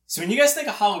So when you guys think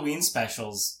of Halloween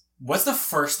specials, what's the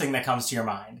first thing that comes to your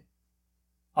mind?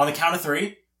 On the count of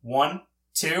 3. 1,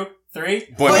 2, 3.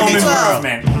 Boy Home Meets World.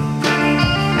 Improvement.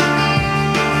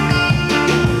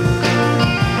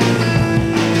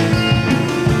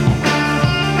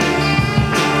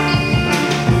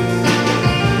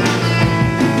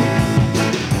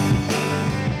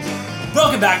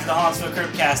 Welcome back to the Hauntsville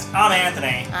Cryptcast. I'm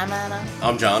Anthony. I'm Anna.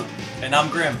 I'm John. And I'm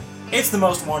Grim. It's the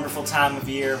most wonderful time of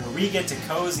year where we get to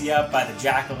cozy up by the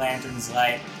jack-o'-lantern's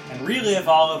light and relive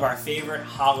all of our favorite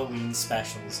Halloween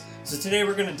specials. So today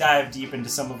we're going to dive deep into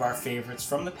some of our favorites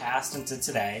from the past into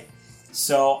today.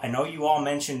 So I know you all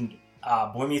mentioned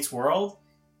Boy Meets World.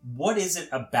 What is it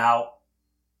about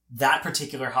that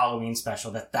particular Halloween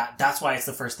special that's why it's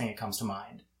the first thing that comes to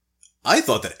mind? I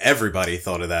thought that everybody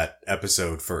thought of that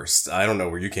episode first. I don't know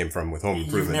where you came from with Home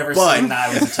Improvement. You've never seen that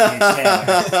I Was a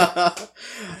Teenage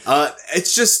Tailor.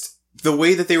 It's just the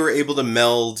way that they were able to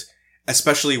meld,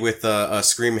 especially with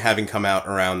Scream having come out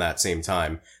around that same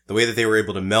time, the way that they were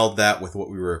able to meld that with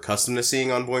what we were accustomed to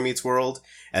seeing on Boy Meets World,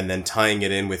 and then tying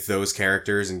it in with those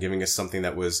characters and giving us something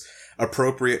that was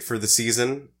appropriate for the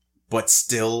season, but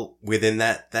still within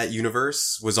that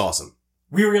universe, was awesome.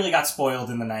 We really got spoiled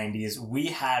in the 90s. We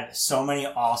had so many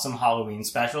awesome Halloween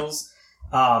specials.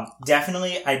 I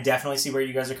definitely see where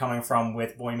you guys are coming from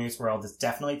with Boy Meets World. It's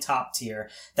definitely top tier.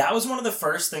 That was one of the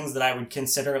first things that I would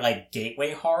consider like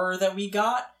gateway horror that we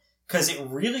got, because it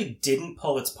really didn't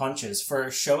pull its punches for a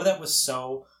show that was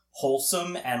so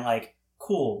wholesome and like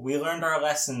cool. We learned our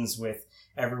lessons with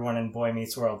everyone in Boy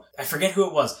Meets World. I forget who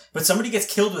it was, but somebody gets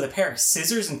killed with a pair of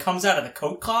scissors and comes out of the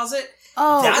coat closet.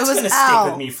 Oh, that's it was gonna Al.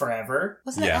 stick with me forever.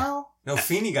 Wasn't it Al? No,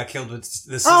 Feeney got killed with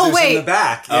the scissors wait. in the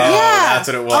back. Oh, that's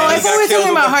what it was. Oh, I He thought got we were killed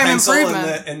talking with about the Home pencil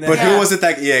Improvement. and the But Yeah. who was it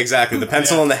that... Yeah, exactly. The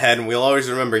pencil in the head, and we'll always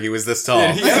remember he was this tall.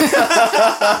 You know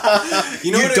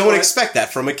You what it don't was? expect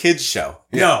that from a kid's show.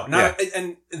 No, Yeah.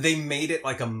 and they made it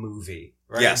like a movie,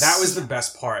 right? Yes. That was the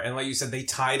best part. And like you said, they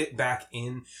tied it back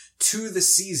in to the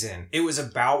season. It was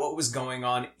about what was going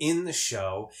on in the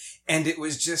show, and it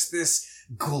was just this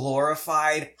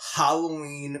glorified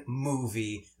Halloween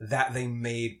movie that they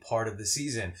made part of the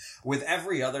season. With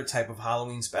every other type of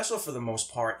Halloween special, for the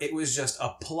most part, it was just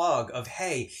a plug of,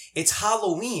 hey, it's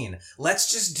Halloween.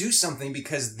 Let's just do something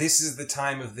because this is the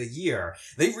time of the year.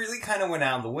 They really kind of went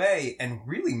out of the way and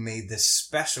really made this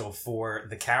special for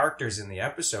the characters in the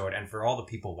episode and for all the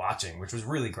people watching, which was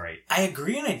really great. I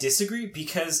agree and I disagree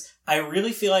because I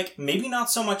really feel like, maybe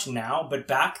not so much now, but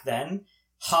back then,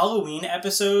 Halloween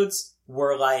episodes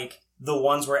were like the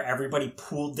ones where everybody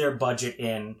pooled their budget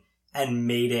in and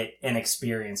made it an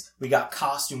experience. We got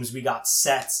costumes, we got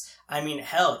sets. I mean,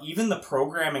 hell, even the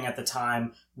programming at the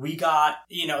time, we got,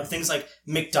 things like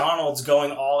McDonald's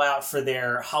going all out for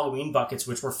their Halloween buckets,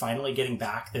 which we're finally getting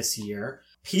back this year.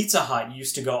 Pizza Hut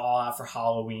used to go all out for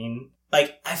Halloween.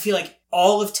 Like, I feel like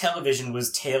all of television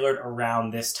was tailored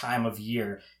around this time of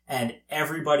year, and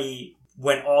everybody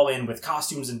went all in with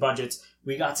costumes and budgets.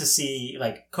 We got to see,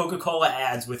 like, Coca-Cola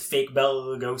ads with fake Bela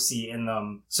Lugosi in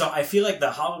them. So I feel like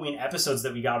the Halloween episodes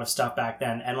that we got of stuff back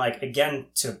then, and, like, again,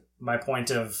 to my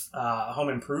point of Home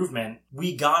Improvement,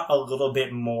 we got a little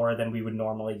bit more than we would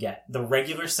normally get. The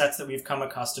regular sets that we've come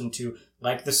accustomed to,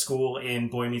 like the school in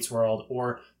Boy Meets World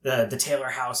or the Taylor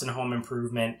house in Home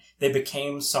Improvement, they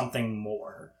became something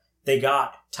more. They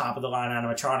got top-of-the-line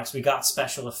animatronics. We got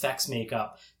special effects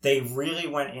makeup. They really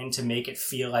went in to make it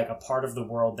feel like a part of the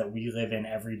world that we live in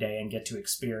every day and get to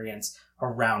experience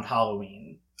around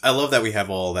Halloween. I love that we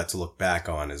have all that to look back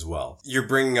on as well. You're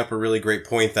bringing up a really great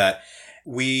point that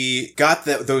we got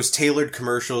those tailored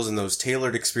commercials and those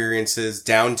tailored experiences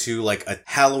down to like a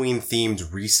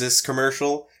Halloween-themed Reese's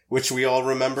commercial, which we all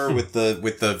remember with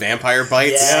the vampire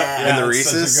bites and the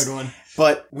Reese's. Such a good one.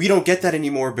 But we don't get that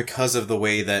anymore because of the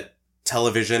way that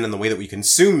television and the way that we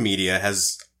consume media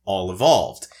has all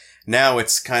evolved. Now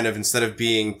it's kind of, instead of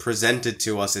being presented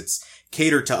to us, it's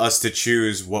catered to us to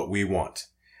choose what we want,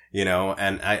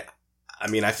 and I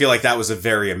mean, I feel like that was a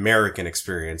very American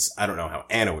experience. I don't know how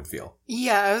Anna would feel.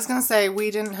 Yeah, I was going to say,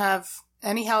 we didn't have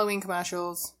any Halloween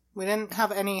commercials. We didn't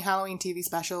have any Halloween TV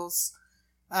specials.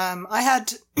 I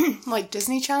had, like,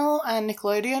 Disney Channel and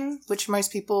Nickelodeon, which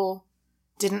most people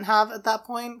didn't have at that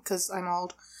point, because I'm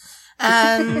old.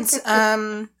 And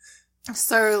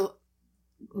so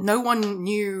no one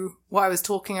knew what I was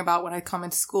talking about when I come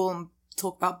into school and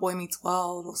talk about Boy Meets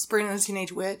World or Sabrina the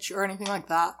Teenage Witch or anything like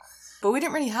that. But we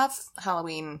didn't really have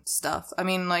Halloween stuff. I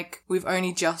mean, like, we've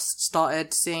only just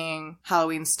started seeing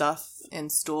Halloween stuff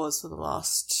in stores for the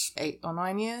last 8 or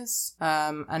 9 years.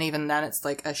 And even then it's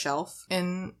like a shelf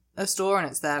in a store and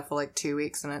it's there for like 2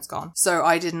 weeks and it's gone. So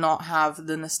I did not have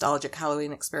the nostalgic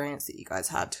Halloween experience that you guys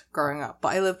had growing up.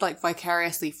 But I lived like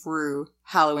vicariously through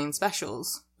Halloween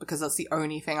specials because that's the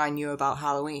only thing I knew about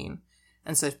Halloween.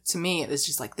 And so to me, it was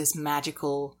just like this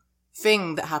magical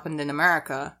thing that happened in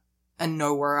America and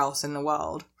nowhere else in the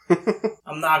world.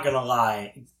 I'm not gonna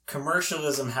lie.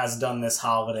 Commercialism has done this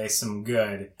holiday some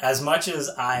good. As much as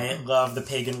I love the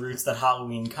pagan roots that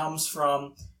Halloween comes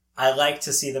from, I like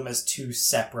to see them as two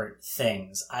separate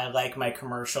things. I like my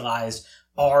commercialized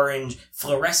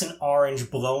fluorescent orange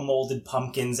blow-molded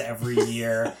pumpkins every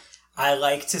year. I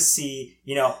like to see,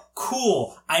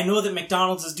 cool, I know that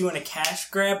McDonald's is doing a cash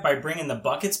grab by bringing the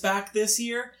buckets back this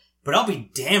year, but I'll be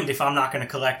damned if I'm not going to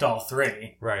collect all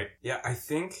three. Right. Yeah, I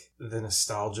think the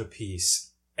nostalgia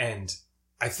piece, and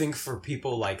I think for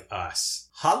people like us,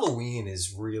 Halloween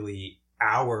is really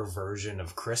our version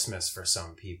of Christmas for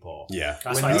some people. Yeah.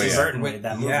 That's When why these- Tim Burton when- made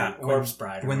that movie, yeah, Corpse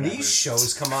Bride. or When whatever. these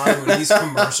shows come on, when these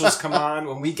commercials come on,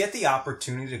 when we get the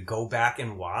opportunity to go back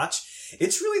and watch,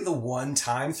 it's really the one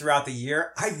time throughout the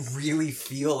year I really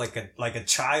feel like a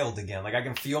child again. Like I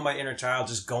can feel my inner child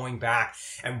just going back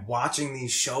and watching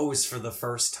these shows for the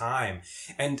first time.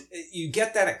 And you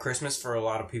get that at Christmas for a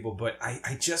lot of people, but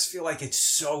I just feel like it's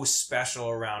so special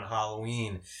around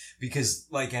Halloween because,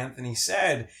 like Anthony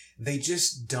said, they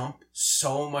just dump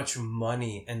so much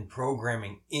money and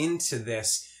programming into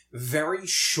this very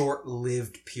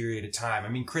short-lived period of time. I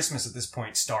mean, Christmas at this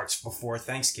point starts before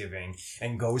Thanksgiving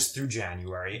and goes through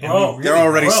January. And Bro, we They're really-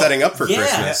 already setting up for Yeah.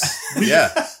 Christmas.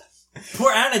 Yeah.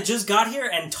 Poor Anna just got here,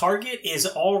 and Target is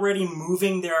already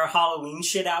moving their Halloween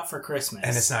shit out for Christmas.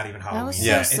 And it's not even Halloween. was so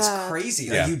Yeah, sad. it's crazy.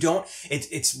 Yeah. Like you don't.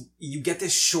 You get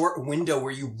this short window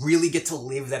where you really get to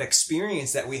live that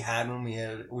experience that we had when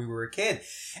we were a kid.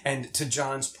 And to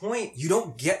John's point, you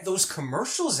don't get those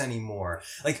commercials anymore.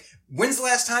 Like when's the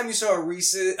last time you saw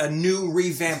a new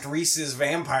revamped Reese's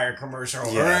Vampire commercial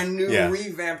or Yeah. a new Yeah.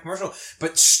 revamped commercial?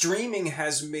 But streaming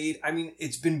has made. I mean,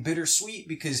 it's been bittersweet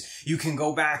because you can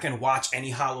go back and watch any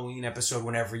Halloween episode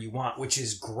whenever you want, which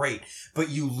is great. But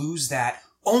you lose that,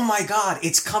 oh my god,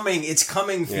 it's coming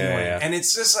feeling. Yeah. And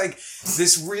it's just like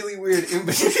this really weird in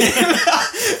between.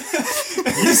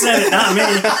 You said it, not me.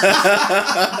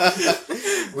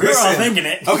 We were all Listen. thinking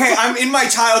it. Okay, I'm in my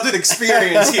childhood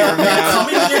experience here, man.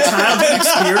 Coming to your childhood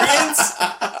experience?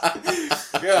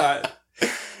 God.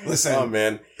 Listen. Oh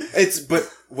man. But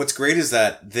what's great is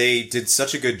that they did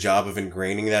such a good job of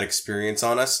ingraining that experience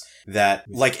on us that,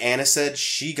 like Anna said,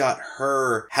 she got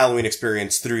her Halloween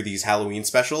experience through these Halloween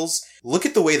specials. Look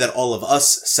at the way that all of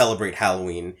us celebrate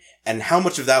Halloween and how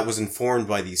much of that was informed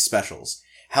by these specials.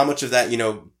 How much of that,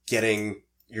 getting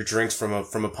your drinks from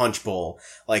a punch bowl,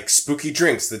 like spooky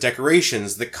drinks, the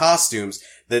decorations, the costumes,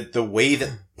 the way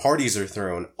that parties are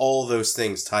thrown, all those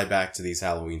things tie back to these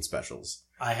Halloween specials.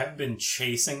 I have been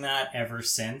chasing that ever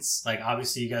since. Like,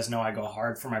 obviously, you guys know I go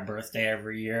hard for my birthday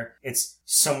every year. It's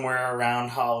somewhere around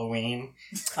Halloween.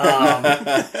 And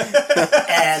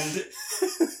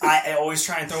I always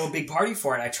try and throw a big party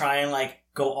for it. I try and,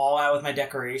 go all out with my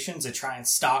decorations. I try and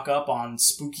stock up on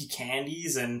spooky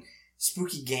candies and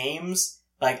spooky games.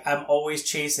 I'm always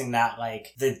chasing that,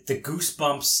 the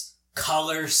Goosebumps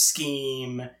color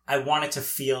scheme. I want it to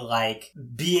feel like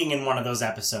being in one of those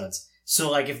episodes.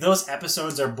 So, if those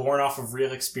episodes are born off of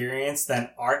real experience, then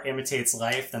art imitates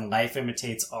life, then life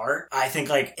imitates art. I think,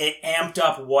 it amped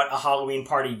up what a Halloween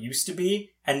party used to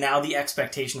be, and now the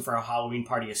expectation for a Halloween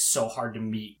party is so hard to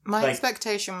meet. My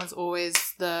expectation was always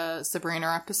the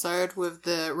Sabrina episode with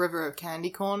the river of candy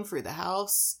corn through the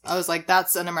house. I was like,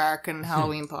 that's an American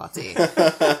Halloween party.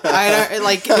 I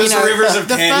don't, Those rivers of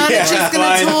the candy corn. furniture's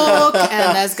gonna Fine. talk,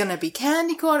 and there's gonna be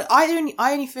candy corn. I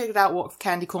only figured out what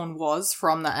candy corn was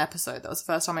from that episode. That was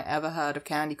the first time I ever heard of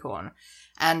candy corn.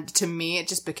 And to me, it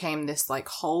just became this,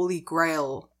 holy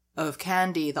grail of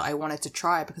candy that I wanted to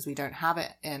try because we don't have it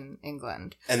in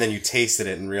England. And then you tasted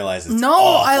it and realized it's No,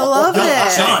 awful. I love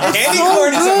it. John, It's candy so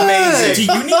corn is good. amazing. Do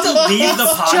you need to leave the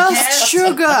podcast? Just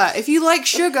sugar. If you like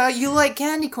sugar, you like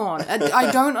candy corn.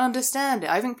 I don't understand it.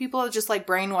 I think people are just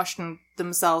brainwashing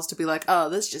themselves to be like, oh,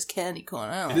 this is just candy corn.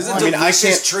 It is a I mean, I delicious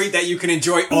can't- treat that you can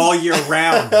enjoy all year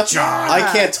round, John. I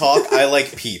can't talk. I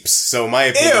like Peeps, so my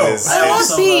opinion Ew. is I love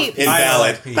also Peeps.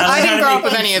 invalid. Peeps. I didn't gotta grow up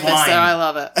make with any of this, wine. so I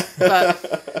love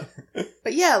it.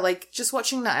 But yeah, just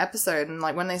watching that episode and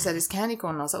when they said it's candy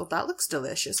corn, I was like, oh, that looks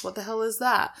delicious. What the hell is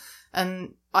that?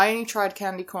 And I only tried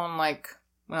candy corn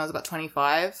when I was about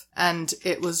 25, and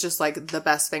it was just the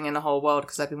best thing in the whole world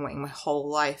because I've been waiting my whole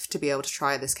life to be able to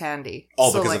try this candy.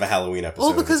 All So, because of a Halloween episode.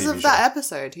 all because of, a TV of that show.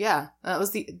 episode, yeah. That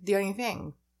was the only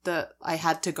thing. that I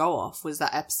had to go off was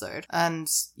that episode. And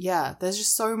yeah, there's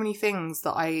just so many things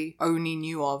that I only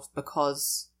knew of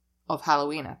because of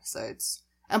Halloween episodes.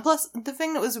 And plus, the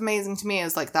thing that was amazing to me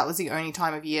is, like, that was the only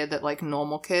time of year that, like,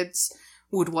 normal kids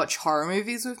would watch horror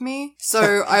movies with me.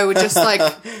 So I would just,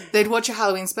 like, they'd watch a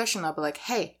Halloween special and I'd be like,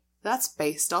 hey, that's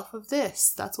based off of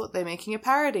this. That's what they're making a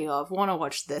parody of. Want to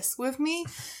watch this with me?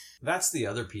 That's the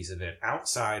other piece of it.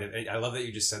 Outside of, I love that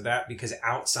you just said that, because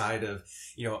outside of,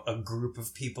 you know, a group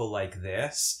of people like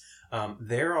this,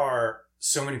 there are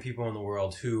so many people in the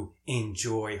world who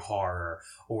enjoy horror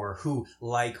or who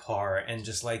like horror and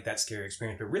just like that scary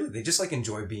experience, but really they just like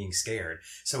enjoy being scared.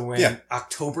 So when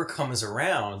October comes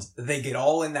around, they get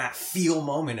all in that feel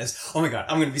moment as, oh my God,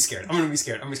 I'm going to be scared. I'm going to be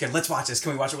scared. I'm going to be scared. Let's watch this.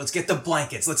 Can we watch it? Let's get the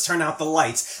blankets. Let's turn out the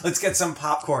lights. Let's get some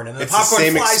popcorn. And the it's popcorn the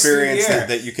same flies experience through the air.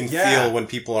 that you can feel when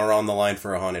people are on the line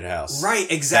for a haunted house. Right,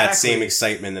 exactly. That same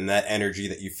excitement and that energy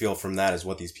that you feel from that is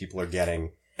what these people are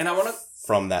getting. And I want to,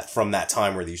 from that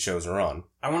time where these shows are on.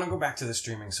 I want to go back to the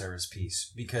streaming service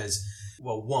piece because,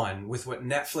 well, one, with what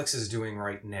Netflix is doing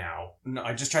right now,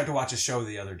 I just tried to watch a show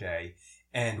the other day,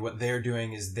 and what they're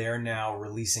doing is they're now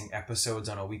releasing episodes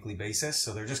on a weekly basis,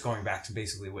 so they're just going back to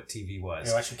basically what TV was.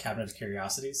 You're watching Cabinet of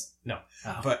Curiosities? No,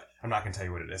 Oh. but I'm not going to tell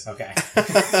you what it is. Okay.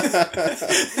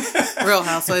 Real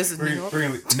Housewives of New York.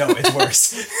 No, it's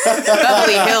worse.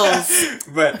 Beverly Hills.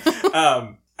 But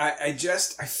I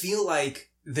feel like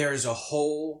there's a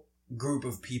whole group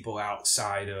of people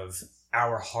outside of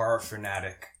our horror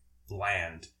fanatic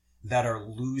land that are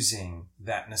losing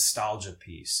that nostalgia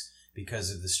piece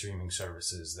because of the streaming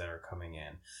services that are coming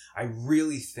in. I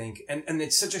really think, and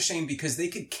it's such a shame because they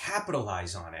could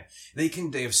capitalize on it. They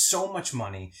have so much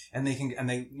money and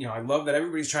I love that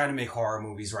everybody's trying to make horror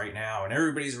movies right now and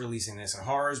everybody's releasing this and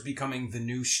horror is becoming the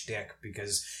new shtick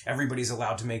because everybody's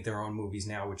allowed to make their own movies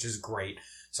now, which is great.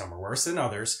 Some are worse than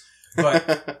others.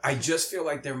 But I just feel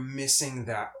like they're missing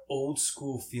that old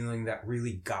school feeling that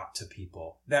really got to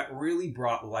people, that really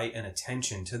brought light and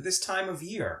attention to this time of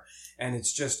year. And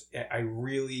it's just,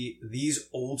 these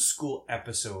old school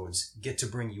episodes get to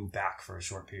bring you back for a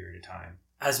short period of time.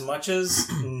 As much as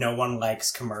no one likes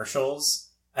commercials,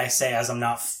 I say as I'm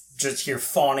not just here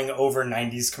fawning over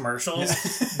 90s commercials,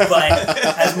 but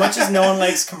as much as no one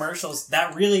likes commercials,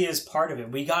 that really is part of it.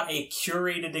 We got a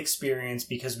curated experience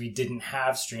because we didn't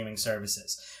have streaming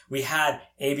services. We had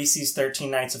ABC's 13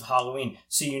 Nights of Halloween,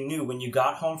 so you knew when you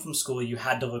got home from school you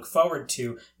had to look forward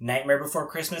to Nightmare Before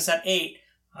Christmas at 8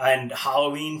 and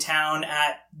Halloween Town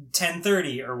at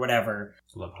 10:30 or whatever.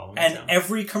 Love Halloween And Town.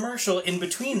 every commercial in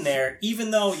between there,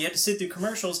 even though you had to sit through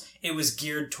commercials, it was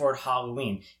geared toward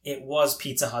Halloween. It was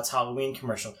Pizza Hut's Halloween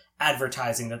commercial,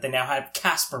 advertising that they now had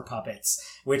Casper puppets,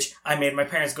 which I made my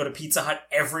parents go to Pizza Hut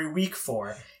every week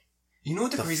for. You know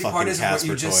what the The crazy fucking part is of what Casper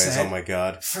you just toys, said? oh my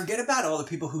God. Forget about all the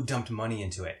people who dumped money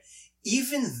into it.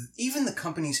 Even the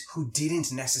companies who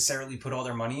didn't necessarily put all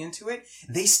their money into it,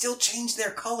 they still changed their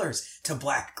colors to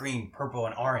black, green, purple,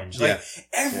 and orange. Like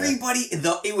everybody,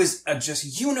 it was a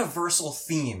just universal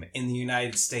theme in the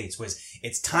United States was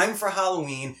it's time for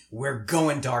Halloween. We're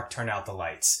going dark. Turn out the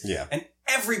lights. Yeah. And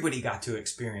everybody got to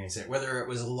experience it, whether it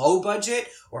was low budget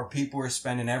or people were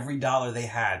spending every dollar they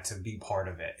had to be part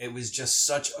of it. It was just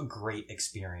such a great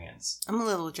experience. I'm a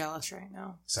little jealous right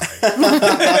now. Sorry.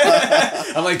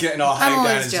 I'm like getting all I'm hyped out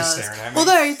always and just jealous. staring at me.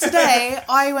 Although today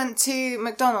I went to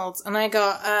McDonald's and I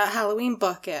got a Halloween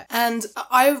bucket and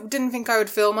I didn't think I would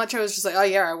feel much. I was just like, oh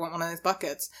yeah, I want one of those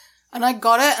buckets. And I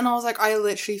got it and I was like, I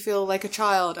literally feel like a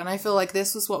child. And I feel like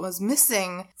this was what was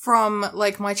missing from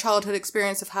like my childhood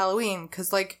experience of Halloween.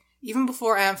 Cause like even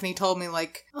before Anthony told me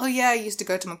like, oh yeah, I used to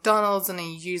go to McDonald's and then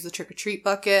you use the trick-or-treat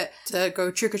bucket to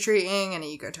go trick-or-treating and then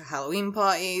you go to a Halloween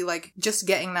party. Like just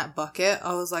getting that bucket,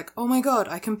 I was like, oh my God,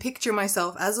 I can picture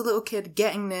myself as a little kid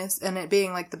getting this and it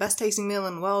being like the best tasting meal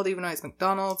in the world, even though it's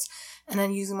McDonald's. And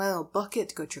then using my little bucket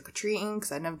to go trick-or-treating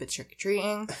cause I'd never been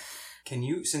trick-or-treating. Can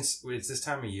you, since it's this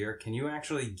time of year, can you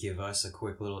actually give us a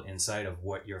quick little insight of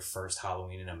what your first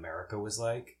Halloween in America was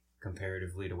like,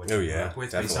 comparatively to what you grew up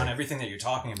with? Definitely. Based on everything that you're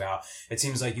talking about, it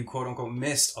seems like you quote-unquote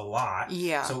missed a lot.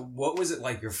 Yeah. So what was it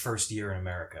like your first year in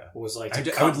America? It was like I to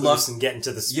would cut love- loose and get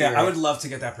into the spirit. Yeah, I would love to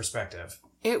get that perspective.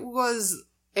 It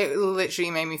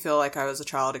literally made me feel like I was a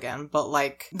child again, but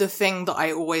like the thing that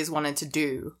I always wanted to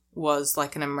do was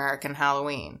like an American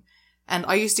Halloween. And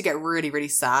I used to get really, really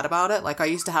sad about it. Like I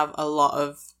used to have a lot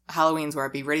of Halloweens where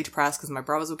I'd be really depressed because my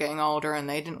brothers were getting older and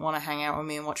they didn't want to hang out with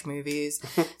me and watch movies.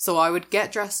 So I would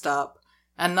get dressed up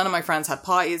and none of my friends had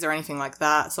parties or anything like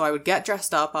that. So I would get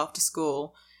dressed up after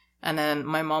school and then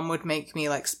my mom would make me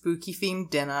like spooky themed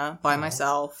dinner by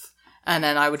myself. And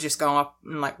then I would just go up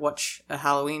and like watch a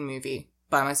Halloween movie.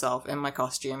 by myself in my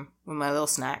costume with my little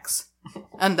snacks.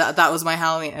 And that was my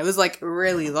Halloween. It was, like,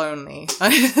 really lonely.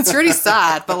 It's really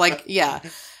sad, but, like, yeah.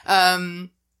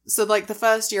 So, like, the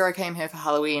first year I came here for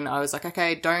Halloween, I was like,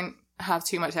 okay, don't have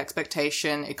too much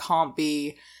expectation. It can't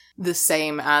be the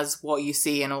same as what you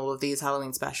see in all of these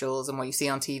Halloween specials and what you see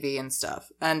on TV and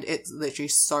stuff. And it's literally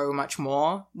so much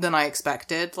more than I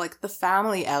expected. Like, the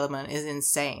family element is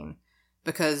insane.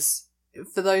 Because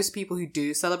for those people who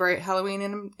do celebrate Halloween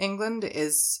in England, it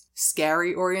is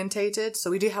scary orientated. So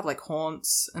we do have, like,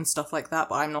 haunts and stuff like that,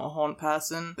 but I'm not a haunt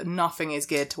person. But nothing is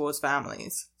geared towards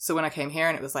families. So when I came here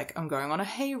and it was like, I'm going on a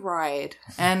hayride,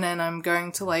 and then I'm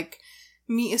going to, like,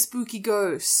 meet a spooky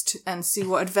ghost and see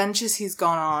what adventures he's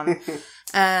gone on.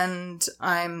 And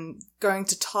I'm going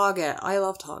to Target. I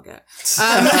love Target. You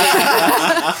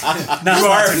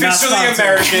are officially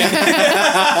American.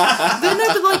 No,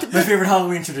 but like, my favorite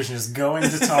Halloween tradition is going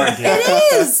to Target.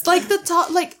 It is! Like,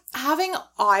 like, having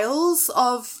aisles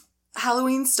of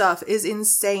Halloween stuff is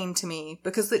insane to me,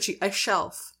 because literally a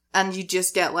shelf, and you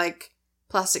just get, like,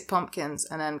 plastic pumpkins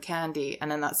and then candy, and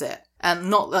then that's it.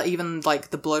 And not even, like,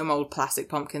 the blow mold plastic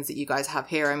pumpkins that you guys have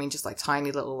here. I mean, just, like,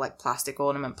 tiny little, like, plastic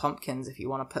ornament pumpkins if you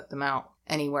want to put them out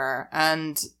anywhere.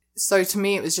 And so to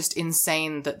me, it was just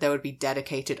insane that there would be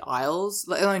dedicated aisles,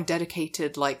 let alone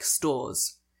dedicated, like,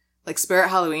 stores. Like, Spirit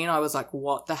Halloween, I was like,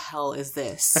 what the hell is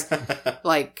this?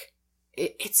 Like,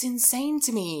 it's insane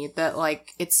to me that,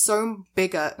 like, it's so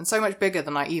bigger and so much bigger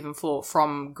than I even thought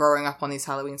from growing up on these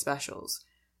Halloween specials.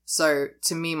 So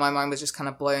to me, my mind was just kind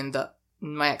of blown that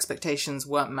my expectations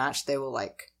weren't matched. They were,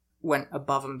 like, went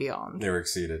above and beyond. They were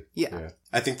exceeded. Yeah.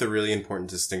 I think the really important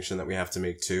distinction that we have to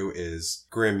make too is,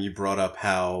 Grim, you brought up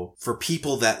how for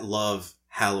people that love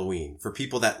Halloween, for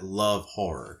people that love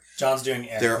horror. John's doing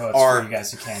air there quotes are, for you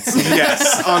guys who can't see.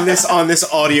 Yes, on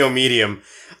this audio medium.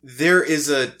 There is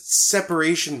a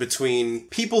separation between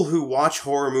people who watch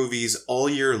horror movies all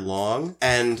year long,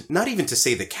 and not even to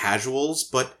say the casuals,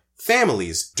 but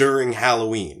families during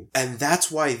Halloween. And that's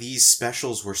why these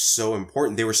specials were so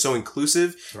important. They were so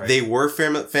inclusive. Right. They were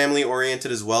family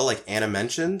oriented as well, like Anna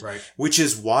mentioned. Right. Which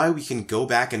is why we can go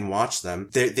back and watch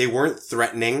them. They weren't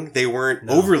threatening. They weren't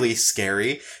overly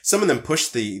scary. Some of them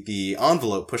pushed the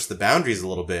envelope, pushed the boundaries a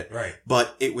little bit. Right.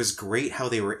 But it was great how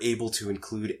they were able to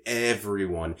include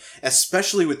everyone,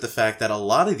 especially with the fact that a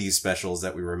lot of these specials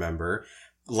that we remember,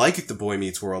 like the Boy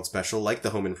Meets World special, like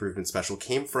the Home Improvement special,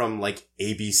 came from, like,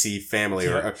 ABC Family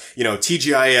or, you know,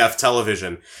 TGIF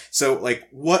television. So, like,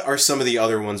 what are some of the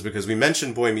other ones? Because we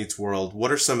mentioned Boy Meets World.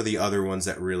 What are some of the other ones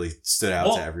that really stood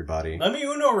out to everybody? Let me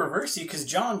Uno reverse you, because,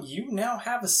 John, you now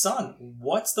have a son.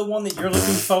 What's the one that you're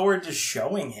looking forward to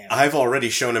showing him? I've already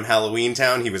shown him Halloween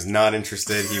Town. He was not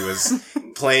interested. He was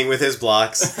playing with his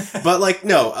blocks. But, like,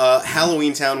 no,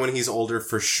 Halloween Town when he's older,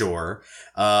 for sure.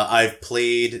 I've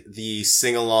played the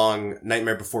sing-along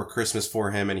Nightmare Before Christmas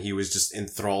for him, and he was just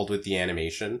enthralled with the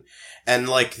animation. And,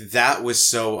 like, that was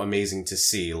so amazing to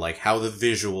see, like, how the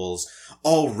visuals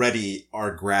already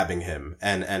are grabbing him,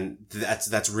 and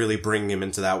that's really bringing him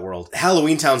into that world.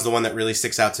 Halloween Town's the one that really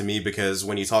sticks out to me, because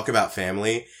when you talk about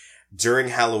family, during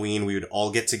Halloween, we would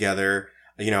all get together.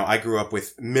 You know, I grew up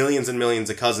with millions and millions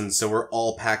of cousins, so we're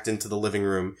all packed into the living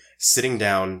room, sitting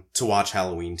down to watch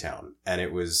Halloween Town. And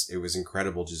it was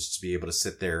incredible just to be able to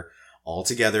sit there all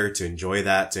together, to enjoy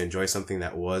that, to enjoy something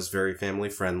that was very family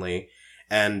friendly.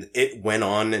 And it went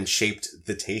on and shaped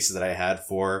the taste that I had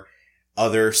for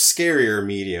other scarier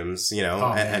mediums, you know,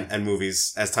 and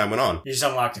movies as time went on. You just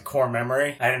unlocked a core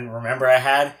memory I didn't remember I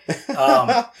had.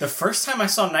 The first time I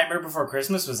saw Nightmare Before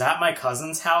Christmas was at my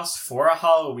cousin's house for a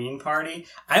Halloween party.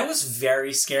 I was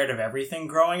very scared of everything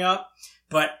growing up.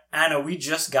 But, Anna, we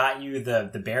just got you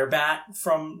the bear bat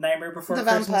from Nightmare Before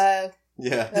Christmas. Vampire.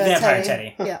 Yeah. The vampire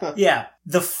Teddy. Yeah. Yeah.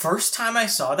 The first time I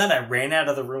saw that, I ran out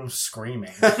of the room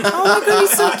screaming. Oh my god,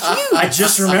 he's so cute! I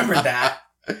just remembered that.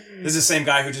 This is the same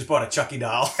guy who just bought a Chucky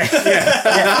doll.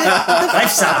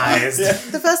 Life-sized.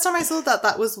 The first time I saw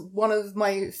that was one of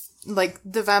my, like,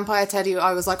 the vampire teddy.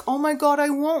 I was like, oh my god, I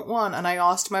want one. And I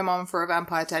asked my mom for a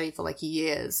vampire teddy for, like,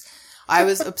 years. I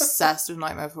was obsessed with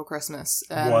Nightmare Before Christmas.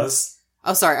 Oh,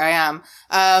 sorry, I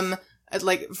am.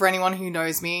 Like, for anyone who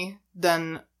knows me,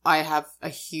 then I have a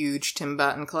huge Tim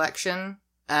Burton collection.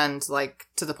 And, like,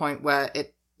 to the point where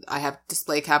I have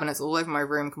display cabinets all over my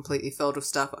room completely filled with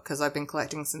stuff because I've been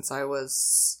collecting since I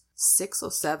was 6 or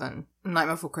 7.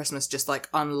 Nightmare Before Christmas just, like,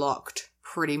 unlocked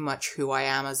pretty much who I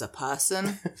am as a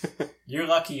person. You're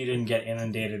lucky you didn't get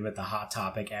inundated with the Hot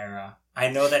Topic era. I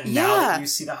know that now that you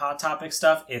see the Hot Topic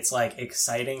stuff, it's, like,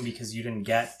 exciting because you didn't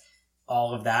get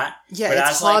all of that. Yeah, But it's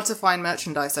as, hard like- to find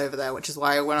merchandise over there, which is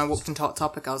why when I walked into Hot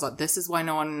Topic, I was like, this is why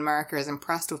no one in America is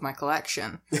impressed with my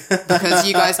collection. Because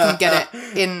you guys can get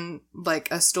it in, like,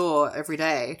 a store every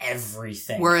day.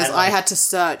 Everything. Whereas And, I like, had to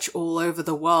search all over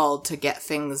the world to get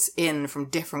things in from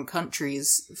different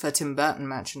countries for Tim Burton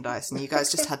merchandise, and you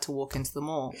guys just had to walk into the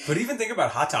mall. But even think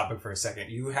about Hot Topic for a second.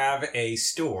 You have a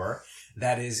store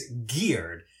that is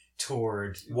geared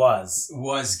toward...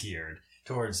 Was geared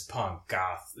towards punk,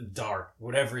 goth, dark,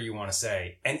 whatever you want to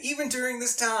say. And even during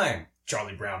this time,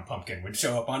 Charlie Brown Pumpkin would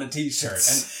show up on a t-shirt.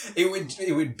 And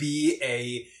it would be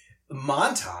a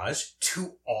montage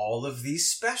to all of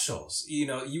these specials. You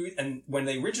know, and when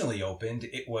they originally opened,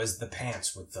 it was the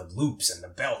pants with the loops and the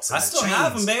belts and I the still chains.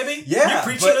 have them, baby. Yeah, You're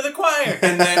preaching but- to the choir.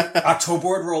 And then October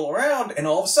would roll around, and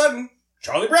all of a sudden,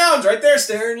 Charlie Brown's right there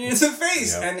staring you in the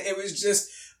face. Yep. And it was just,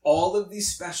 all of these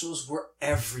specials were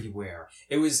everywhere.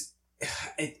 It was,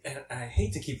 and I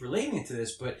hate to keep relating it to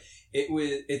this, but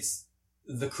it's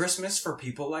the Christmas for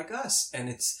people like us. And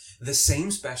it's the same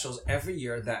specials every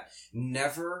year that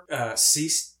never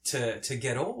cease to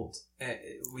get old.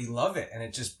 We love it. And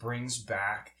it just brings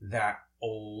back that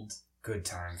old good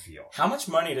time feel. How much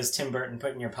money does Tim Burton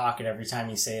put in your pocket every time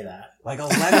you say that? Like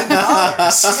 $11.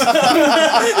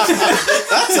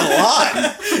 That's a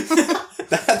lot.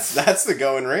 That's the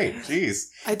going rate. Jeez.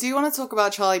 I do want to talk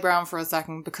about Charlie Brown for a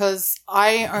second, because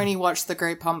I only watched The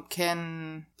Great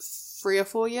Pumpkin 3 or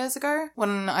 4 years ago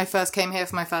when I first came here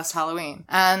for my first Halloween.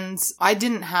 And I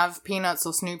didn't have Peanuts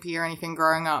or Snoopy or anything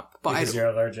growing up. But Because you're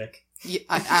allergic. Yeah,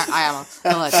 I am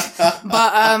allergic.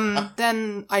 But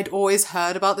then I'd always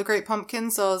heard about The Great Pumpkin,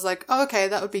 so I was like, oh, okay,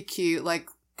 that would be cute. Like,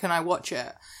 can I watch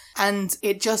it? And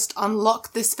it just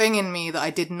unlocked this thing in me that I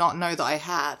did not know that I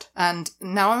had. And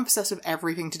now I'm obsessed with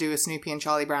everything to do with Snoopy and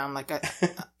Charlie Brown. Like,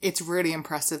 it's really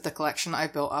impressive, the collection that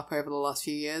I've built up over the last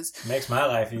few years. Makes my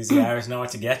life easy. I always know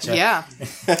what to get you. Yeah.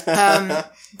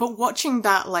 But watching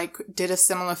that, like, did a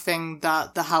similar thing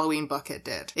that the Halloween bucket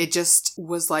did. It just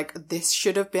was like, this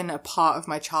should have been a part of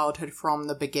my childhood from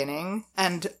the beginning.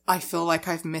 And I feel like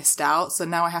I've missed out. So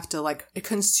now I have to, like,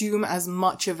 consume as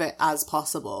much of it as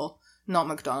possible. Not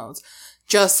McDonald's.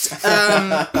 Just,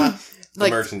 The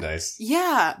like, merchandise.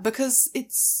 yeah, because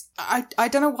it's, I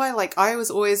don't know why, like, I was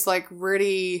always, like,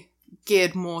 really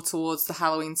geared more towards the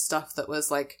Halloween stuff that was,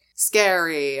 like,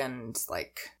 scary and,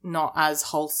 like, not as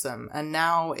wholesome. And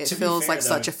now it To be feels fair, like though,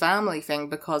 such a family thing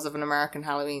because of an American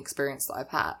Halloween experience that I've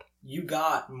had. You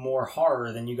got more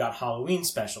horror than you got Halloween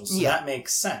specials. So Yeah. that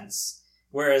makes sense.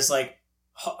 Whereas, like,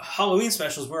 Halloween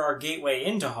specials were our gateway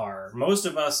into horror. Most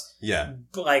of us, Yeah.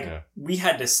 like, Yeah. we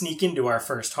had to sneak into our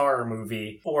first horror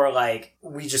movie, or, like,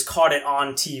 we just caught it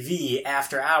on TV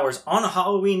after hours on a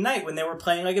Halloween night when they were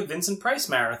playing, like, a Vincent Price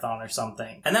marathon or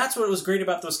something. And that's what was great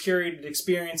about those curated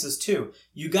experiences, too.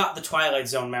 You got the Twilight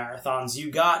Zone marathons, you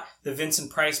got the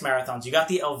Vincent Price marathons, you got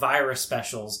the Elvira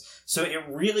specials. So it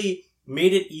really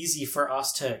made it easy for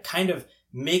us to kind of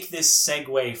make this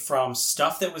segue from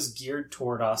stuff that was geared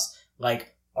toward us, like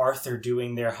Arthur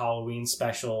doing their Halloween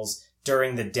specials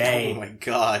during the day, Oh my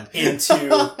god.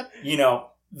 into, you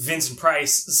know, Vincent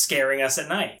Price scaring us at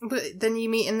night. But then you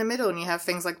meet in the middle and you have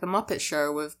things like The Muppet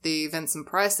Show with the Vincent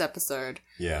Price episode.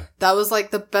 Yeah. That was,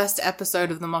 like, the best episode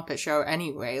of The Muppet Show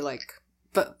anyway, like,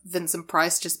 but Vincent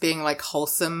Price just being, like,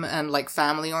 wholesome and, like,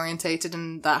 family-orientated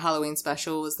in that Halloween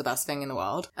special was the best thing in the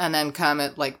world. And then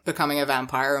Kermit, like, becoming a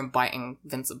vampire and biting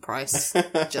Vincent Price.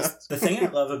 Just, The thing I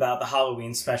love about the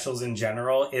Halloween specials in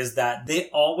general is that they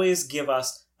always give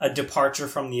us a departure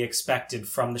from the expected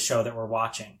from the show that we're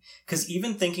watching. Because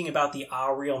even thinking about the Ah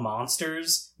Real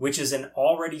Monsters, which is an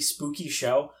already spooky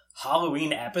show,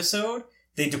 Halloween episode,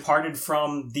 they departed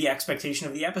from the expectation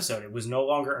of the episode. It was no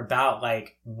longer about,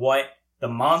 like, what the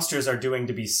monsters are doing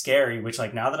to be scary, which,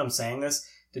 like, now that I'm saying this,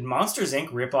 did Monsters, Inc.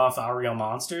 rip off Our Real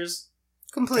Monsters?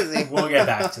 completely. We'll get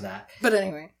back to that. But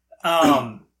anyway.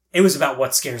 It was about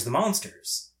what scares the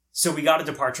monsters. So we got a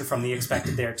departure from the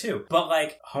expected there, too. But,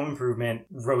 like, Home Improvement,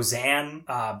 Roseanne,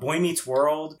 Boy Meets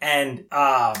World, and,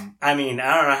 I mean,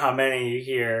 I don't know how many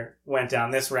here went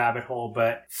down this rabbit hole,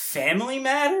 but Family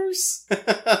Matters?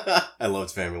 I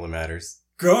loved Family Matters.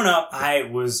 Growing up, I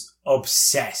was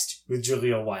obsessed with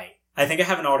Jaleel White. I think I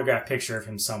have an autographed picture of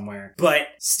him somewhere. But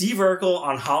Steve Urkel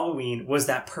on Halloween was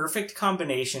that perfect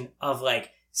combination of,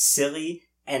 like, silly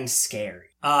and scary.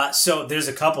 So there's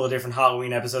a couple of different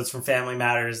Halloween episodes from Family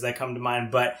Matters that come to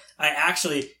mind, but I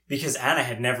actually, because Anna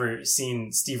had never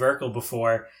seen Steve Urkel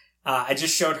before, I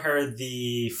just showed her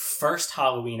the first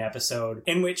Halloween episode,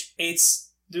 in which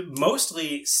it's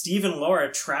mostly Steve and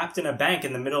Laura trapped in a bank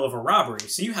in the middle of a robbery.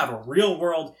 So you have a real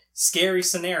world scary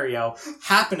scenario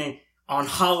happening on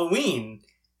Halloween.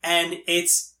 And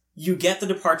you get the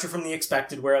departure from the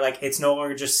expected where, like, it's no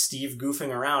longer just Steve goofing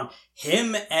around.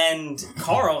 Him and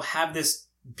Carl have this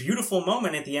beautiful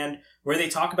moment at the end where they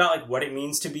talk about, like, what it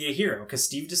means to be a hero. Because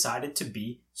Steve decided to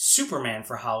be Superman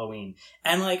for Halloween.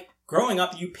 And, like, growing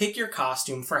up, you pick your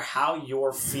costume for how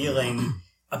you're feeling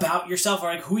about yourself, or,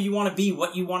 like, who you want to be,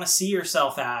 what you want to see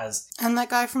yourself as. And that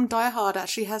guy from Die Hard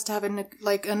actually has to have a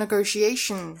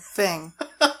negotiation thing.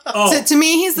 Oh. To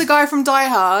me, he's the guy from Die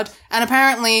Hard, and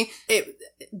apparently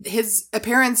his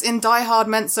appearance in Die Hard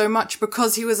meant so much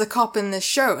because he was a cop in this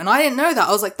show, and I didn't know that.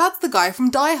 I was like, that's the guy from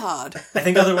Die Hard. I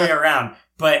think other way around.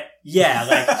 But, yeah,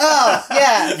 like... Oh,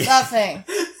 yeah, that thing.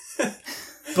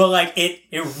 But, like, it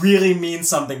really means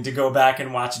something to go back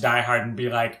and watch Die Hard and be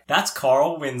like, that's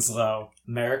Carl Winslow,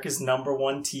 America's #1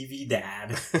 TV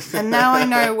dad. And now I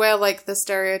know where, like, the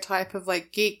stereotype of,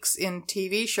 like, geeks in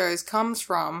TV shows comes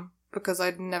from, because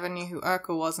I never knew who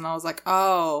Urkel was, and I was like,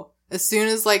 oh. As soon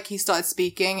as, like, he started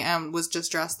speaking and was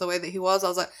just dressed the way that he was, I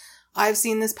was like, I've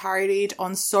seen this parodied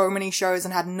on so many shows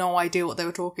and had no idea what they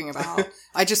were talking about.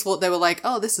 I just thought they were like,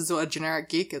 oh, this is what a generic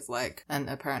geek is like. And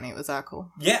apparently it was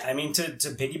Urkel. Yeah, I mean, to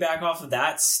piggyback off of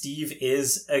that, Steve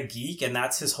is a geek, and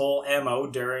that's his whole MO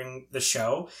during the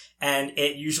show. And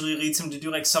it usually leads him to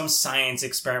do, like, some science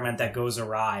experiment that goes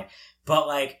awry. But,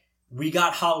 like, we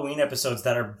got Halloween episodes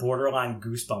that are borderline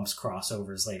Goosebumps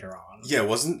crossovers later on. Yeah,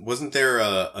 wasn't there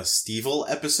a Stevel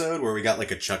episode where we got,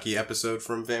 like, a Chucky episode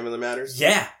from Family Matters?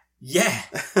 Yeah.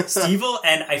 Stevel,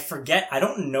 and I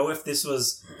don't know if this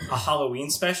was a Halloween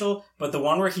special, but the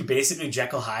one where he basically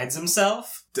Jekyll hides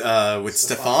himself. With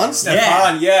Stefan?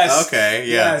 Stefan, yes. Okay,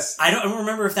 yeah. Yes. I don't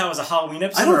remember if that was a Halloween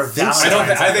episode I don't or a think so.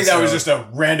 Valentine's I think that was episode. just a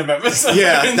random episode.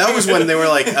 Yeah, that was when they were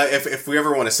like, if we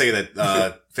ever want to say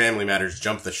that Family Matters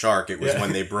jumped the shark, it was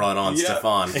when they brought on Yeah.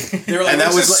 Stefan. They were like, And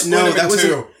that let's was just like, no, split that him in was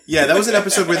two. that was an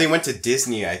episode where they went to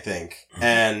Disney, I think,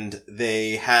 and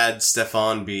they had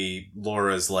Stefan be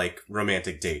Laura's like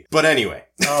romantic date. But anyway,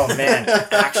 Oh man,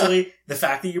 actually, the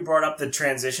fact that you brought up the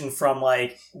transition from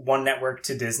like one network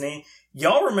to Disney,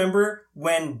 y'all remember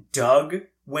when Doug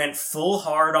went full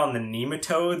hard on the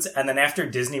nematodes, and then after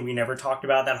Disney, we never talked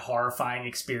about that horrifying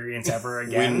experience ever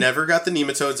again? we never got the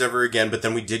nematodes ever again, but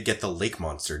then we did get the lake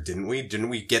monster, didn't we?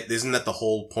 Isn't that the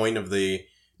whole point of the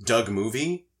Doug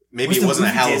movie? Maybe Was it the wasn't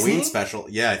a movie Halloween Disney? special.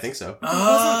 Yeah, I think so.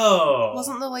 Oh.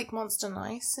 Wasn't the lake monster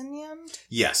nice in the end?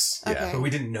 Yes. Okay. Yeah. But we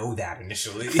didn't know that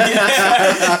initially. Spoiler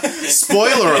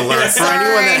alert for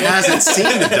anyone that hasn't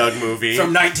seen the Doug movie.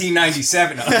 From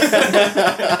 1997.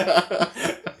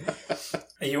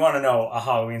 You want to know a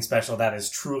Halloween special that is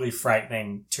truly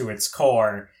frightening to its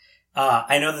core?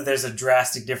 I know that there's a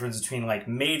drastic difference between like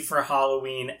made for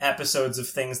Halloween episodes of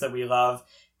things that we love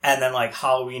and then like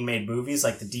Halloween made movies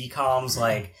like the DComs,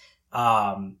 like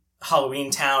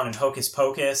Halloween Town and Hocus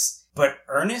Pocus. But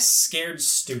Ernest Scared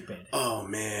Stupid. Oh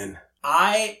man.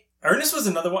 Ernest was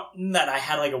another one that I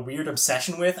had like a weird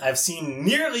obsession with. I've seen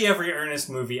nearly every Ernest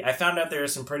movie. I found out there are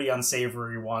some pretty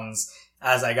unsavory ones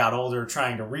as I got older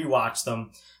trying to rewatch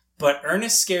them. But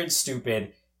Ernest Scared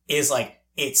Stupid is like,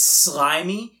 it's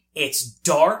slimy, it's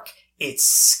dark, it's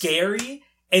scary.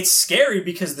 It's scary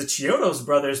because the Chiodos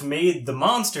brothers made the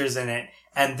monsters in it,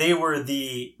 and they were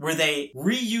they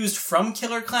reused from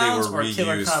Killer Clowns They were or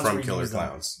Killer reused Clowns from reused Killer them?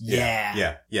 Clowns.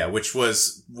 Yeah. Yeah, which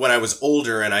was, when I was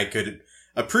older and I could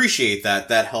appreciate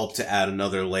that helped to add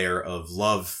another layer of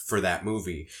love for that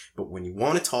movie. But when you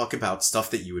want to talk about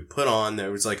stuff that you would put on,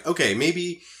 there was like, okay,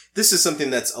 maybe this is something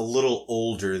that's a little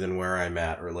older than where I'm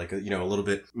at, or like, a little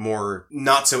bit more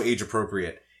not so age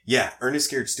appropriate. Yeah, Ernest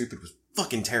Scared Stupid was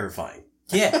fucking terrifying.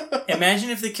 Yeah. Imagine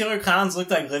if the Killer Clowns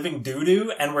looked like living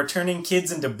doo-doo and were turning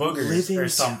kids into boogers Living or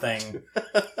something.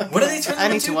 What do they turn I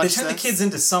them need into? to watch They turn the this. kids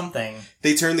into something.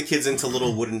 They turned the kids into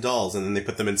little wooden dolls, and then they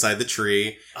put them inside the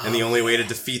tree, and the only way to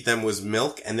defeat them was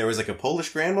milk, and there was like a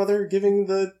Polish grandmother giving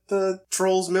the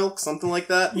trolls milk, something like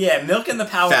that. Yeah, Milk and the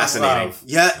Power of Fascinating. Love.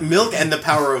 Yeah, milk and the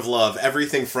power of love.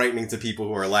 Everything frightening to people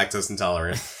who are lactose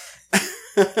intolerant.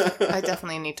 I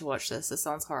definitely need to watch this. This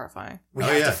sounds horrifying. We Oh,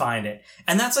 have yeah. to find it.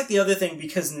 And that's like the other thing,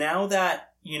 because now that,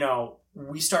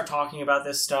 we start talking about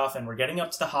this stuff and we're getting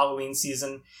up to the Halloween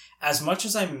season, as much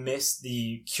as I miss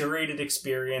the curated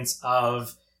experience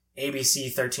of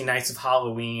ABC 13 Nights of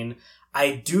Halloween,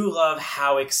 I do love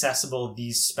how accessible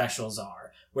these specials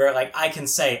are. Where, like, I can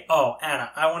say, oh,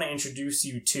 Anna, I want to introduce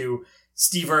you to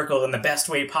Steve Urkel in the best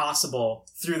way possible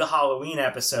through the Halloween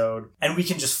episode, and we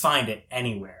can just find it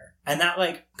anywhere. And that,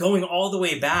 like, going all the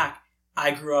way back, I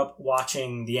grew up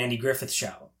watching The Andy Griffith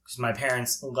Show, because my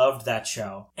parents loved that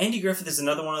show. Andy Griffith is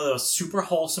another one of those super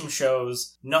wholesome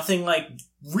shows. Nothing, like,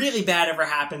 really bad ever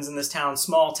happens in this town.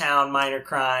 Small town, minor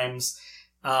crimes.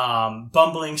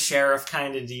 bumbling sheriff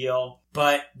kind of deal.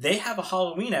 But they have a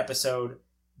Halloween episode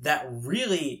that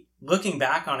really, looking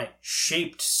back on it,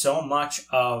 shaped so much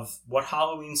of what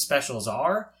Halloween specials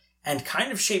are, and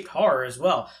kind of shaped horror as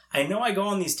well. I know I go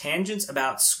on these tangents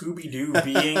about Scooby-Doo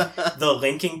being the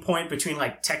linking point between,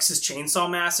 like, Texas Chainsaw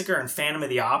Massacre and Phantom of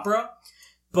the Opera,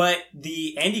 but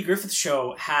the Andy Griffith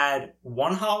Show had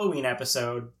one Halloween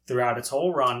episode throughout its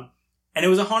whole run, and it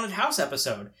was a haunted house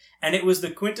episode. And it was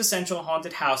the quintessential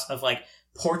haunted house of, like,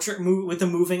 portrait with the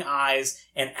moving eyes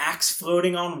and axe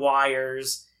floating on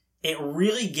wires. It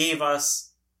really gave us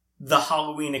the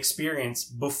Halloween experience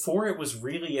before it was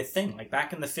really a thing. Like,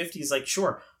 back in the 50s, like,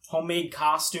 sure, homemade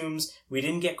costumes. We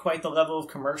didn't get quite the level of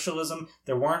commercialism.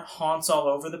 There weren't haunts all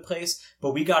over the place,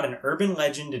 but we got an urban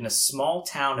legend in a small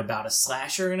town about a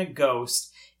slasher and a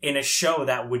ghost in a show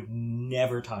that would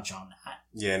never touch on that.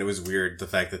 Yeah, and it was weird, the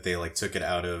fact that they, like, took it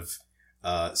out of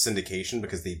syndication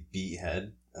because they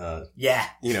behead,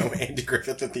 Andy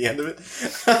Griffith at the end of it.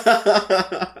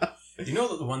 You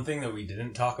know the one thing that we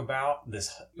didn't talk about? You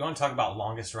want to talk about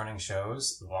longest running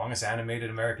shows? The longest animated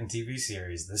American TV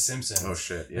series, The Simpsons. Oh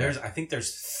shit, yeah. I think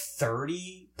there's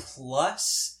 30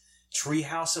 plus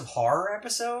Treehouse of Horror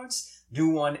episodes. Do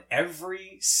one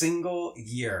every single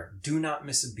year. Do not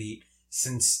miss a beat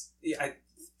since, I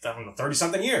don't know, 30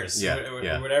 something years.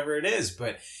 Whatever it is.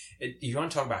 But you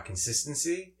want to talk about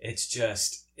consistency? It's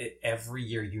just, every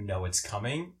year you know it's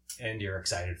coming. And you're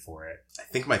excited for it. I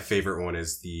think my favorite one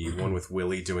is the one with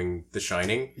Willie doing The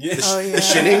Shining. Yeah. The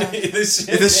Shinning.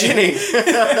 The Shinning.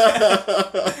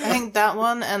 I think that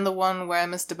one and the one where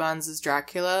Mr. Burns is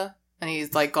Dracula and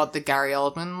he's like got the Gary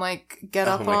Oldman get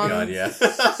up on. Oh my god, yeah.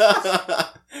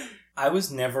 I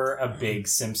was never a big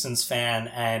Simpsons fan,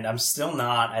 and I'm still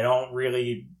not. I don't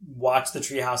really watch the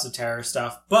Treehouse of Terror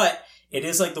stuff, but it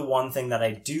is like the one thing that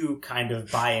I do kind of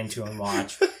buy into and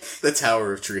watch. The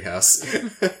Tower of Treehouse.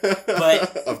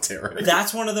 But of Terror.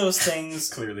 That's one of those things.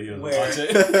 Clearly you don't where, watch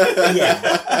it.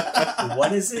 Yeah.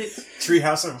 What is it?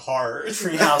 Treehouse of Horrors.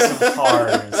 Treehouse of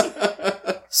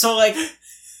Horrors. So, like,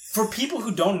 for people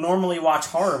who don't normally watch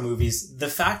horror movies, the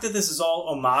fact that this is all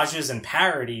homages and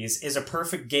parodies is a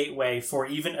perfect gateway for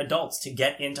even adults to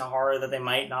get into horror that they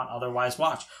might not otherwise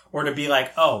watch. Or to be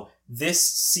like, oh, this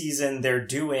season they're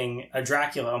doing a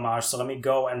Dracula homage, so let me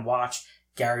go and watch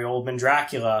Gary Oldman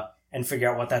Dracula and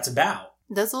figure out what that's about.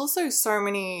 There's also so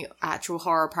many actual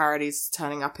horror parodies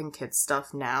turning up in kids'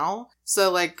 stuff now.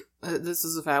 So, like, this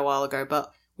was a fair while ago,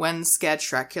 but when Scared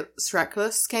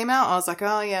Shrekless came out, I was like,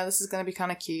 oh yeah, this is going to be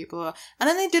kind of cute. Blah. And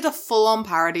then they did a full-on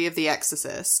parody of The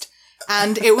Exorcist.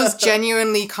 And it was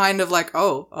genuinely kind of like,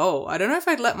 oh, I don't know if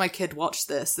I'd let my kid watch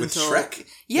this. With until Shrek?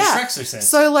 Yeah. The Shrek'sorcist.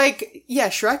 So, like, yeah,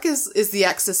 Shrek is The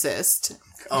Exorcist.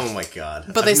 Oh my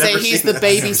god. But they say he's the that.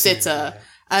 babysitter.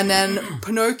 And then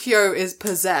Pinocchio is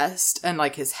possessed and,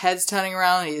 like, his head's turning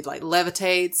around and he, like,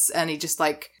 levitates and he just,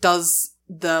 like, does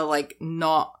the, like,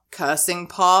 not cursing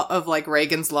part of, like,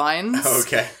 Reagan's lines.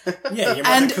 Okay. Yeah, your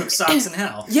mother cooks socks in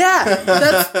hell. Yeah,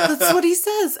 that's what he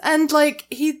says. And, like,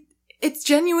 it's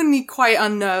genuinely quite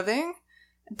unnerving,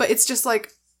 but it's just,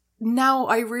 like, now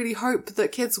I really hope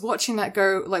that kids watching that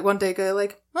go, like, one day go,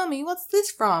 like, Mummy, what's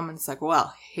this from? And it's like,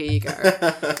 well, here you go.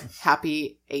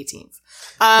 Happy 18th.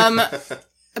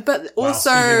 But also,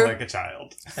 speaking like a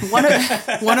child.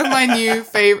 one of my new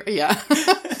favorite, yeah,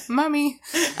 Mummy.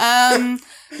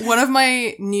 One of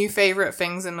my new favorite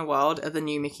things in the world are the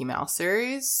new Mickey Mouse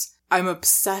series. I'm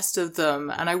obsessed with them,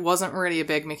 and I wasn't really a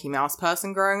big Mickey Mouse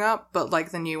person growing up, but,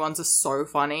 like, the new ones are so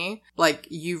funny. Like,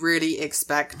 you really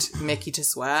expect Mickey to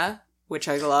swear, which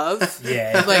I love.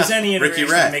 Yeah, if like, there's any Ricky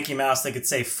iteration Rat. of Mickey Mouse that could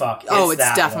say fuck, it's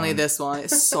that definitely one. this one.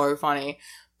 It's so funny.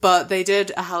 But they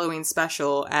did a Halloween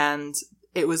special, and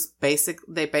it was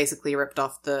they basically ripped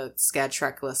off the Scared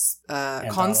Shrekless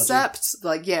concept,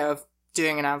 like, yeah, of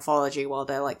doing an anthology while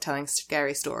they're, like, telling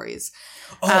scary stories.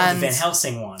 Oh, And- the Van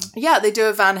Helsing one. Yeah, they do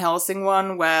a Van Helsing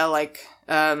one where, like,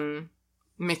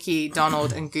 Mickey,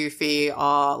 Donald, and Goofy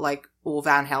are, like, all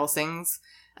Van Helsings.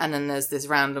 And then there's this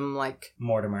random, like,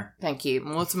 Mortimer. thank you,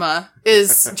 Mortimer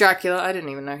is Dracula. I didn't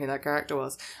even know who that character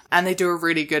was. And they do a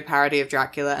really good parody of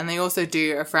Dracula. And they also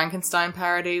do a Frankenstein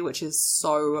parody, which is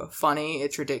so funny.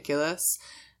 It's ridiculous.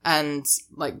 And,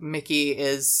 like, Mickey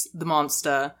is the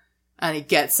monster. And he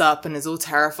gets up and is all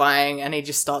terrifying. And he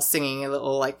just starts singing a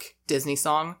little, like, Disney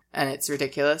song. And it's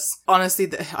ridiculous.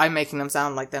 Honestly, I'm making them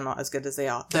sound like they're not as good as they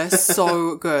are. They're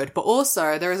so good. But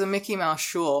also, there is a Mickey Mouse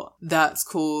short that's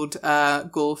called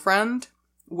Ghoul Friend,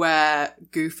 where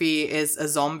Goofy is a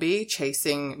zombie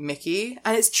chasing Mickey,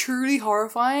 and it's truly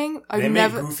horrifying. They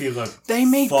made Goofy look They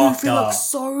made fucked Goofy up. look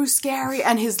so scary,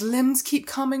 and his limbs keep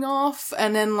coming off,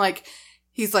 and then, like,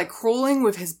 he's like crawling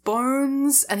with his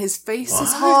bones and his face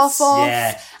is half off.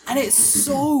 Yeah. And it's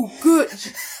so good.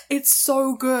 It's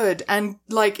so good. And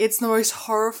like, it's the most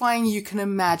horrifying you can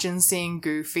imagine seeing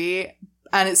Goofy.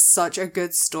 And it's such a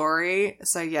good story.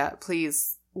 So yeah,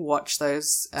 please watch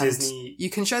those. And Disney. you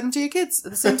can show them to your kids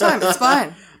at the same time. It's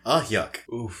fine. Oh, yuck.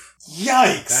 Oof.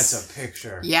 Yikes! That's a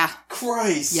picture. Yeah.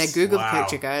 Christ. Yeah, Google Wow. the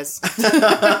picture, guys.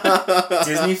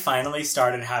 Disney finally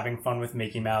started having fun with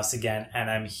Mickey Mouse again, and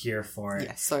I'm here for it.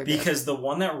 Yeah, so good. Because the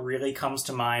one that really comes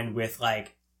to mind with,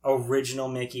 like, original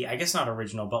Mickey, I guess not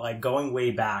original, but, like, going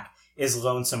way back, is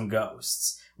Lonesome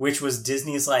Ghosts, which was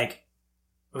Disney's, like,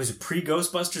 it was a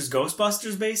pre-Ghostbusters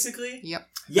Ghostbusters, basically? Yep.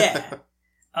 Yeah.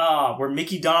 Where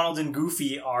Mickey, Donald, and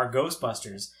Goofy are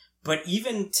Ghostbusters. But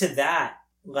even to that,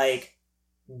 like,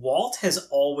 Walt has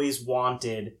always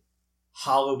wanted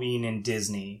Halloween in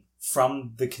Disney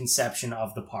from the conception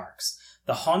of the parks.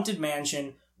 The Haunted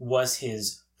Mansion was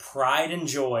his pride and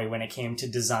joy when it came to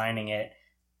designing it.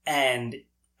 And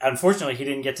unfortunately, he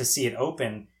didn't get to see it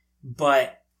open,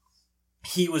 but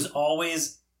he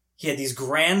had these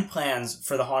grand plans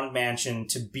for the Haunted Mansion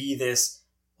to be this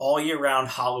all year round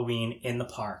Halloween in the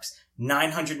parks.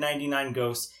 999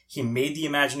 ghosts. He made the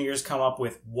Imagineers come up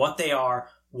with what they are,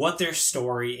 what their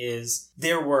story is.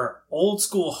 There were old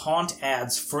school haunt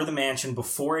ads for the mansion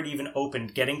before it even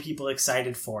opened, getting people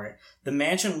excited for it. The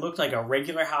mansion looked like a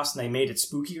regular house, and they made it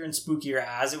spookier and spookier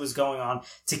as it was going on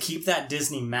to keep that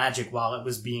Disney magic while it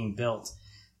was being built.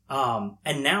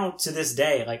 And now, to this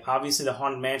day, like, obviously the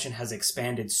Haunted Mansion has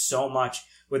expanded so much,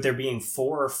 with there being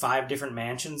 4 or 5 different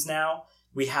mansions now.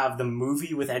 We have the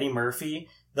movie with Eddie Murphy,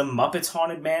 the Muppets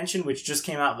Haunted Mansion, which just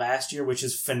came out last year, which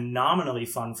is phenomenally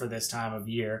fun for this time of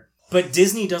year. But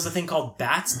Disney does a thing called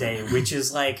Bats Day, which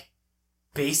is, like,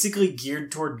 basically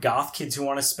geared toward goth kids who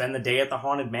want to spend the day at the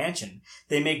Haunted Mansion.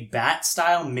 They make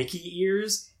bat-style Mickey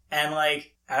ears, and,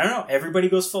 like, I don't know, everybody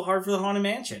goes full hard for the Haunted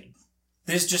Mansion.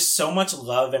 There's just so much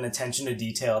love and attention to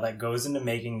detail that goes into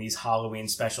making these Halloween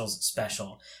specials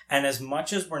special. And as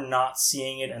much as we're not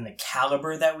seeing it in the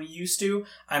caliber that we used to,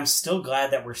 I'm still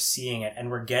glad that we're seeing it,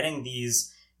 and we're getting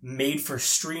these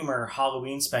made-for-streamer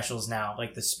Halloween specials now,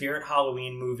 like the Spirit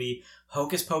Halloween movie.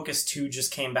 Hocus Pocus 2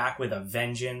 just came back with a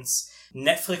vengeance.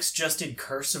 Netflix just did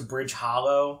Curse of Bridge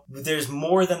Hollow. There's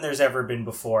more than there's ever been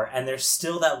before, and there's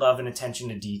still that love and attention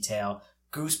to detail.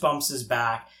 Goosebumps is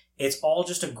back. It's all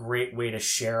just a great way to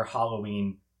share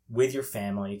Halloween with your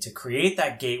family, to create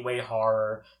that gateway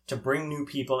horror, to bring new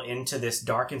people into this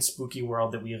dark and spooky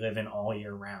world that we live in all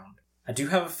year round. I do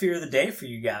have a fear of the day for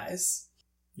you guys.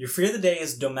 Your fear of the day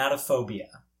is domatophobia.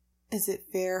 Is it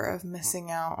fear of missing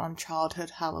out on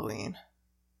childhood Halloween?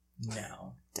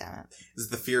 No. Damn it. This is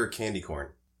the fear of candy corn.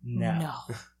 No.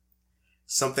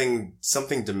 Something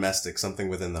domestic, something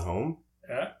within the home.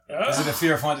 Is it a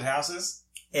fear of haunted houses?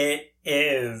 It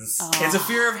is. Oh. It's a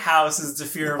fear of houses, it's a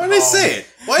fear of Why did I home. say it?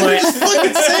 Why did I just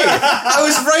fucking say it? I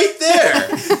was right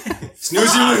there.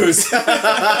 Snooze, you lose.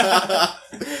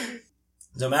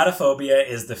 Domatophobia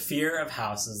is the fear of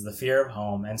houses, the fear of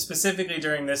home, and specifically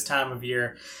during this time of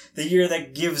year, the year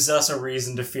that gives us a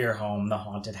reason to fear home, the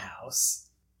haunted house.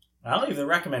 I'll leave the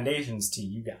recommendations to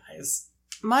you guys.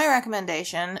 My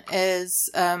recommendation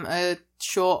is a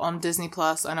short on Disney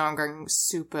Plus. I know I'm going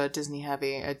super Disney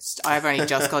heavy. I've only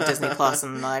just got Disney Plus,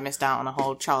 and I missed out on a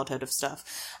whole childhood of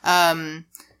stuff.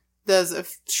 There's a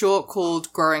short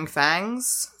called Growing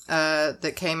Fangs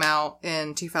that came out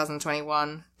in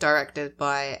 2021, directed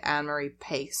by Anne-Marie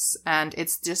Pace, and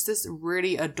it's just this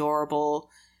really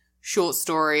adorable short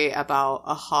story about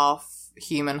a half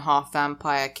human, half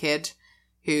vampire kid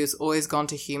who's always gone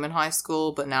to human high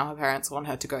school, but now her parents want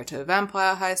her to go to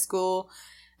vampire high school,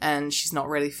 and she's not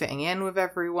really fitting in with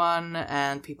everyone,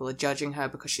 and people are judging her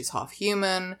because she's half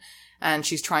human, and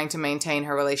she's trying to maintain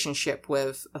her relationship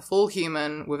with a full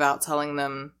human without telling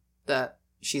them that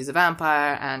she's a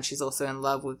vampire, and she's also in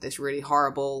love with this really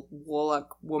horrible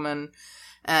warlock woman,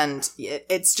 and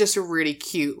it's just a really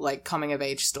cute, like,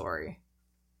 coming-of-age story.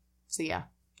 So yeah.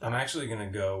 I'm actually gonna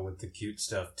go with the cute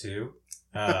stuff too.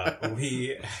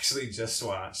 We actually just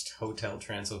watched Hotel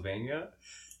Transylvania.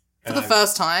 For the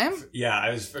first time? Yeah,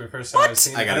 it was for the first time I've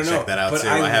seen it. I gotta don't check know, that out but too.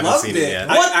 I haven't loved seen it yet.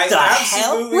 What the hell?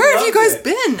 absolutely Where have you guys loved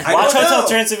it. been? I Watch don't Hotel know.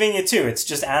 Transylvania 2. It's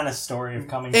just Anna's story of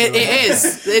coming It through.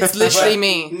 is. It's literally But-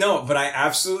 me. No, but I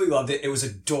absolutely loved it. It was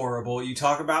adorable. You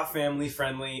talk about family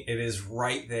friendly. It is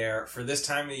right there. For this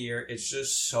time of the year, it's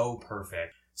just so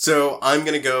perfect. So I'm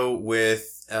gonna go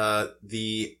with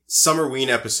the Summerween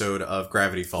episode of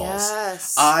Gravity Falls.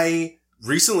 Yes. I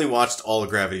recently watched all of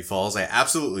Gravity Falls. I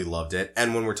absolutely loved it.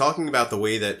 And when we're talking about the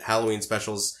way that Halloween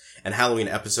specials and Halloween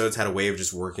episodes had a way of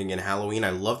just working in Halloween, I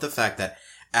love the fact that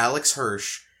Alex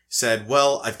Hirsch said,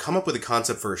 well, I've come up with a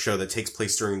concept for a show that takes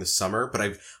place during the summer, but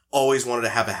I've always wanted to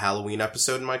have a Halloween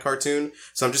episode in my cartoon,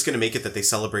 so I'm just going to make it that they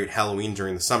celebrate Halloween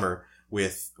during the summer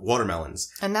with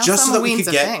watermelons. And now just so that we Halloween's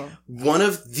could a get thing. one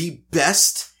of the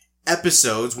best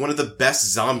episodes, one of the best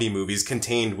zombie movies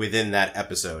contained within that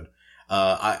episode.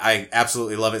 I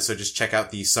absolutely love it, so just check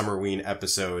out the Summerween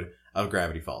episode of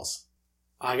Gravity Falls.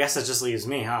 I guess that just leaves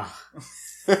me, huh?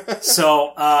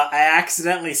 So, I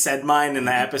accidentally said mine in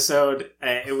the episode.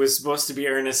 It was supposed to be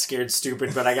Ernest Scared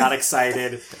Stupid, but I got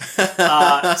excited.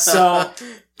 To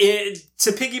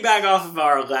piggyback off of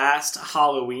our last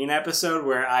Halloween episode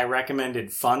where I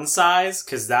recommended Fun Size,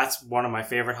 because that's one of my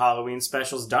favorite Halloween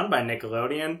specials done by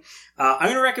Nickelodeon, I'm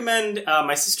going to recommend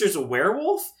My Sister's a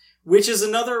Werewolf, which is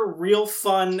another real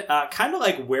fun, kind of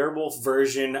like werewolf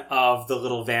version of The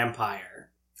Little Vampire.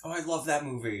 Oh, I love that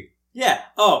movie. Yeah.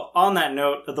 Oh, on that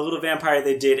note, The Little Vampire,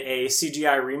 they did a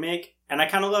CGI remake, and I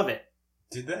kind of love it.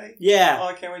 Did they? Yeah. Oh,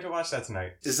 I can't wait to watch that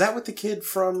tonight. Is that with the kid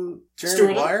from Jerry Stuart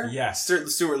Maguire? Yes.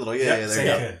 Stuart Little. Yeah, Yep, yeah, there same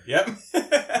you go. kid.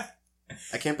 Yep.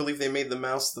 I can't believe they made the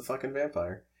mouse the fucking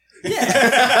vampire.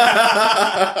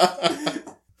 Yeah.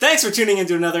 Thanks for tuning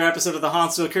into another episode of the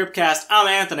Hauntsville Cryptcast. I'm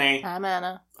Anthony. I'm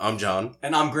Anna. I'm John.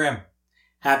 And I'm Grim.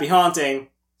 Happy haunting.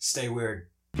 Stay weird.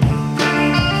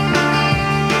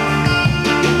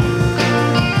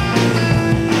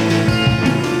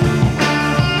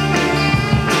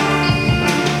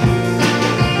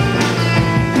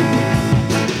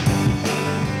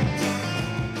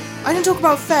 I didn't talk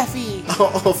about Feffy.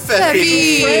 Oh,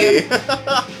 Feffy!